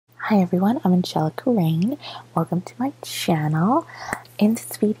Hi everyone, I'm Angelica. Welcome to my channel. In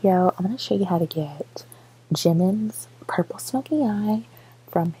this video, I'm going to show you how to get Jimin's purple smoky eye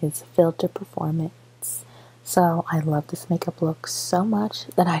from his filter performance. So I love this makeup look so much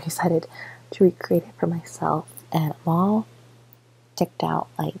that I decided to recreate it for myself, and I'm all decked out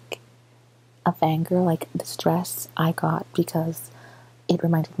like a fangirl. Like this dress I got because it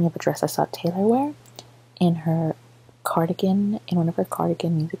reminded me of a dress I saw Taylor wear in her cardigan, in one of her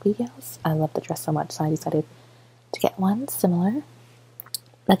cardigan music videos. I love the dress so much, so I decided to get one similar.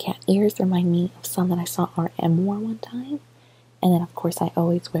 The cat ears remind me of some that I saw RM wear one time. And then of course I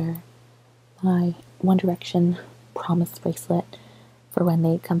always wear my One Direction promise bracelet for when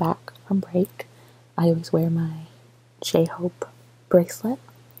they come back from break. I always wear my J-Hope bracelet.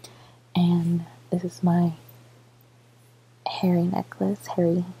 And this is my Harry necklace.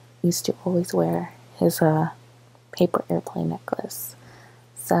 Harry used to always wear his paper airplane necklace.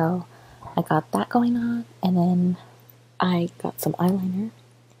 So I got that going on, and then I got some eyeliner,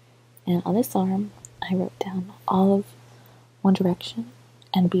 and on this arm I wrote down all of One Direction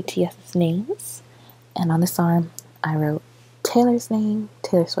and BTS's names, and on this arm I wrote Taylor's name,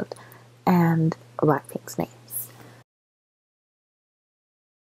 Taylor Swift, and Blackpink's names.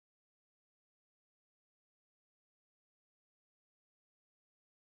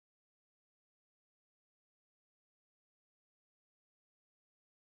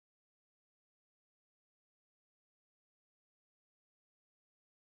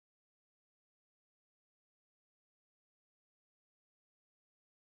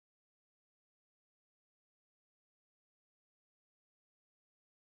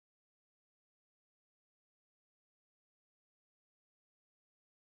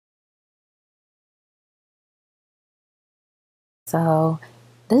 So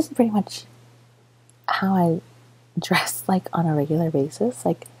this is pretty much how I dress like on a regular basis.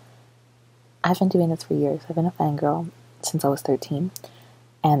 Like, I've been doing this for years. I've been a fangirl since I was 13,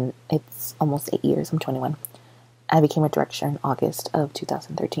 and it's almost 8 years. I'm 21. I became a director in August of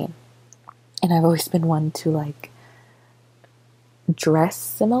 2013, and I've always been one to like dress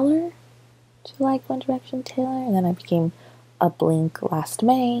similar to like One Direction, Taylor, and then I became a Blink last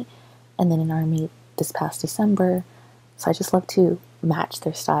May, and then an ARMY this past December. So I just love to match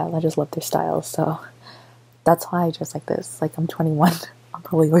their style. I just love their styles. So that's why I dress like this. Like, I'm 21. I'm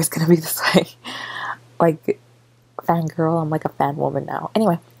probably always going to be this way. Like, fangirl. I'm like a fan woman now.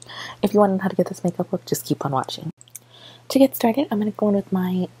 Anyway, if you want to know how to get this makeup look, just keep on watching. To get started, I'm going to go in with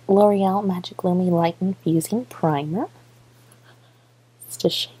my L'Oreal Magic Lumi Light Infusing Primer. Let's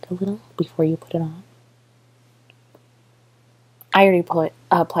just shake a little before you put it on. I already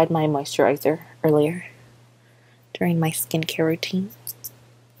applied my moisturizer earlier during my skincare routine.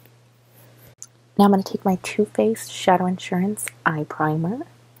 Now I'm going to take my Too Faced Shadow Insurance Eye Primer,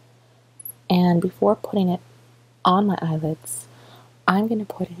 and before putting it on my eyelids, I'm going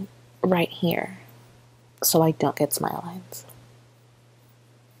to put it right here so I don't get smile lines.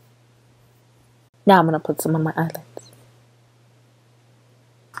 Now I'm going to put some on my eyelids.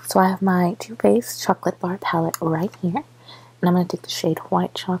 So I have my Too Faced Chocolate Bar palette right here, and I'm going to take the shade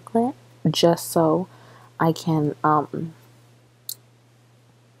White Chocolate just so I can,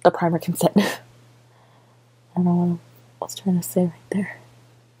 the primer can set. I don't know what I was trying to say right there.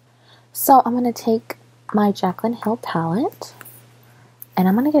 So I'm going to take my Jaclyn Hill palette, and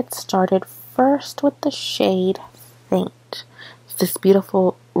I'm going to get started first with the shade Faint. It's this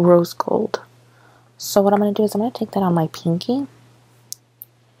beautiful rose gold. So what I'm going to do is I'm going to take that on my pinky,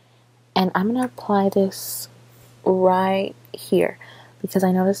 and I'm going to apply this right here because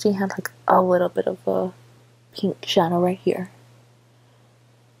I noticed we had like a little bit of a pink shadow right here.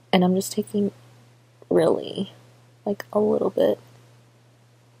 And I'm just taking really like a little bit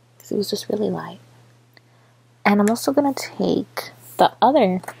because it was just really light. And I'm also going to take the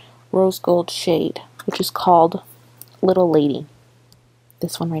other rose gold shade, which is called Little Lady.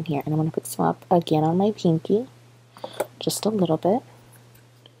 This one right here. And I'm going to put some up again on my pinky. Just a little bit.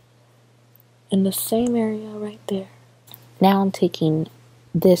 In the same area right there. Now I'm taking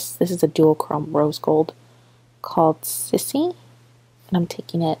this is a dual chrome rose gold called Sissy. And I'm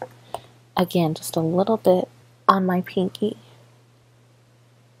taking it again just a little bit on my pinky.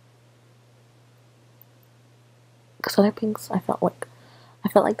 Because other pinks, I felt like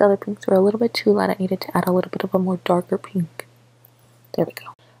the other pinks were a little bit too light. I needed to add a little bit of a more darker pink. There we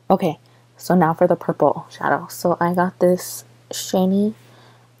go. Okay, so now for the purple shadow. So I got this shiny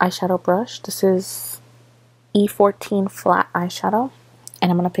eyeshadow brush. This is E14 flat eyeshadow.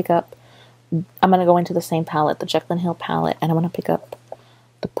 And I'm going to go into the same palette, the Jaclyn Hill palette, and I'm going to pick up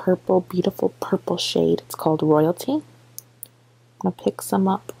the purple, beautiful purple shade. It's called Royalty. I'm going to pick some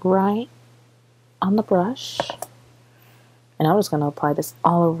up right on the brush, and I'm just going to apply this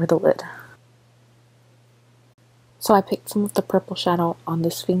all over the lid. So I picked some of the purple shadow on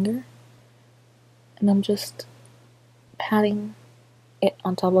this finger, and I'm just patting it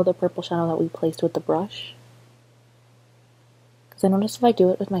on top of the purple shadow that we placed with the brush. Because I noticed if I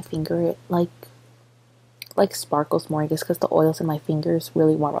do it with my finger, it like sparkles more, I guess, because the oils in my fingers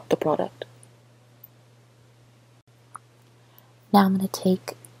really warm up the product. Now I'm going to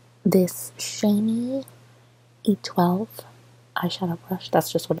take this shiny E12 eyeshadow brush,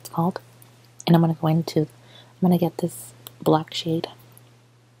 that's just what it's called, and I'm going to get this black shade,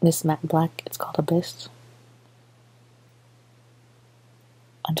 this matte black, it's called Abyss.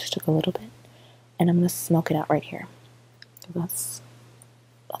 I just took a little bit, and I'm going to smoke it out right here. That's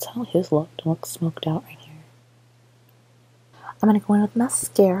how his looks smoked out right here. I'm going to go in with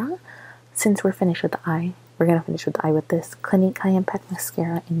mascara. Since we're finished with the eye, we're going to finish with the eye with this Clinique High Impact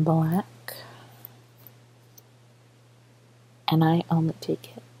Mascara in black. And I only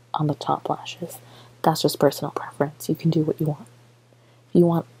take it on the top lashes. That's just personal preference. You can do what you want. If you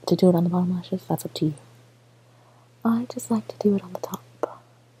want to do it on the bottom lashes, that's up to you. I just like to do it on the top.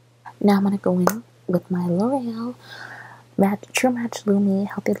 Now I'm going to go in with my L'Oreal True Match Lumi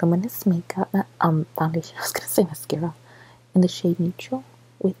Healthy Luminous Makeup foundation. I was going to say mascara. In the shade Neutral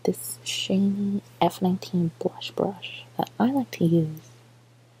with this shiny F19 blush brush that I like to use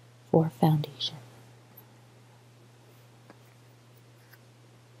for foundation.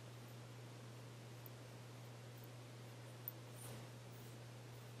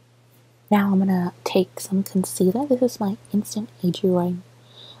 Now I'm going to take some concealer. This is my Instant Age Rewind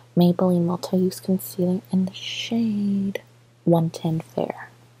Maybelline Multi-Use Concealer in the shade 110 Fair.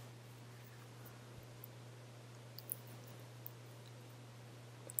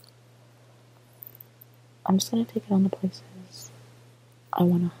 I'm just going to take it on the places I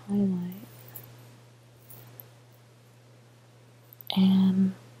want to highlight.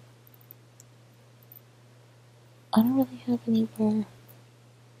 And I don't really have anywhere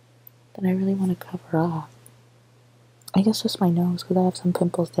that I really want to cover up. I guess just my nose, because I have some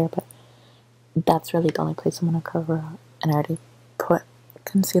pimples there, but that's really the only place I want to cover up. And I already put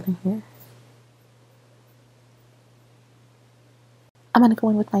concealer here. I'm going to go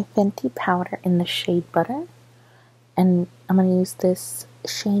in with my Fenty powder in the shade Butter. And I'm going to use this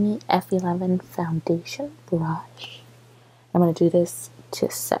shiny F11 foundation brush. I'm going to do this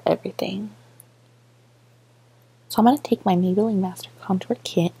to set everything. So I'm going to take my Maybelline Master Contour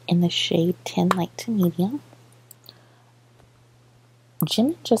Kit in the shade 10 Light to Medium.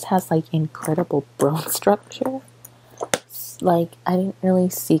 Jimin just has like incredible bone structure. Like, I didn't really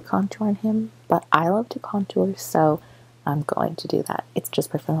see contour in him, but I love to contour, so I'm going to do that. It's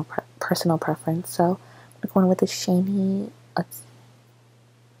just personal preference. So I'm going with the shiny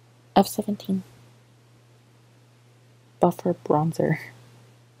F17 Buffer Bronzer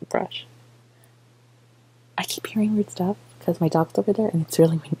brush. I keep hearing weird stuff because my dog's over there and it's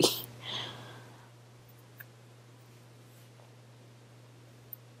really windy.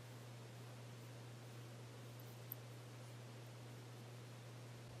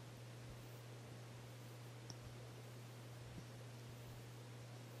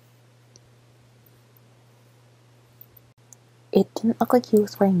 It didn't look like he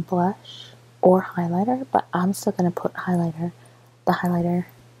was wearing blush or highlighter, but I'm still going to put the highlighter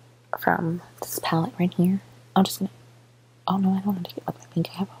from this palette right here. I'm just going to, oh no, I don't want to take it with my finger.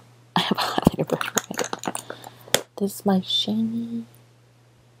 I have a highlighter brush for my. This is my shiny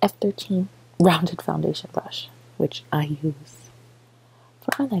F13 rounded foundation brush, which I use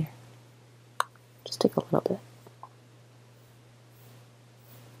for highlighter. Just take a little bit.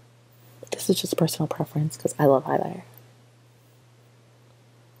 But this is just personal preference because I love highlighter.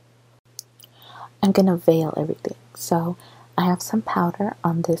 I'm going to veil everything. So I have some powder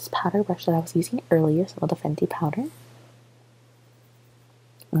on this powder brush that I was using earlier, some of the Fenty powder.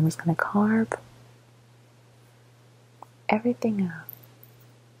 I'm just going to carve everything out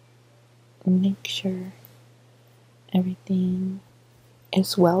and make sure everything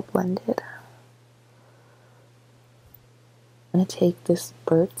is well blended. I'm going to take this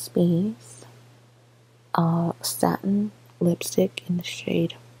Burt's Bees satin lipstick in the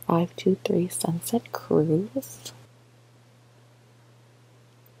shade 523 Sunset Cruise.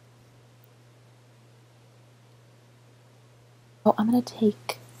 So I'm going to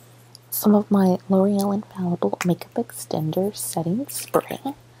take some of my L'Oreal Infallible Makeup Extender Setting Spray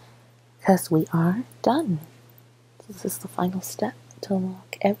because we are done. This is the final step to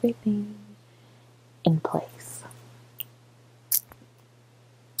lock everything in place.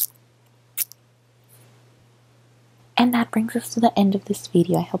 And that brings us to the end of this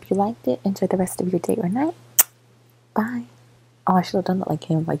video. I hope you liked it. Enjoy the rest of your day or night. Bye. Oh, I should have done it like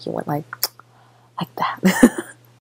him, like you went like that.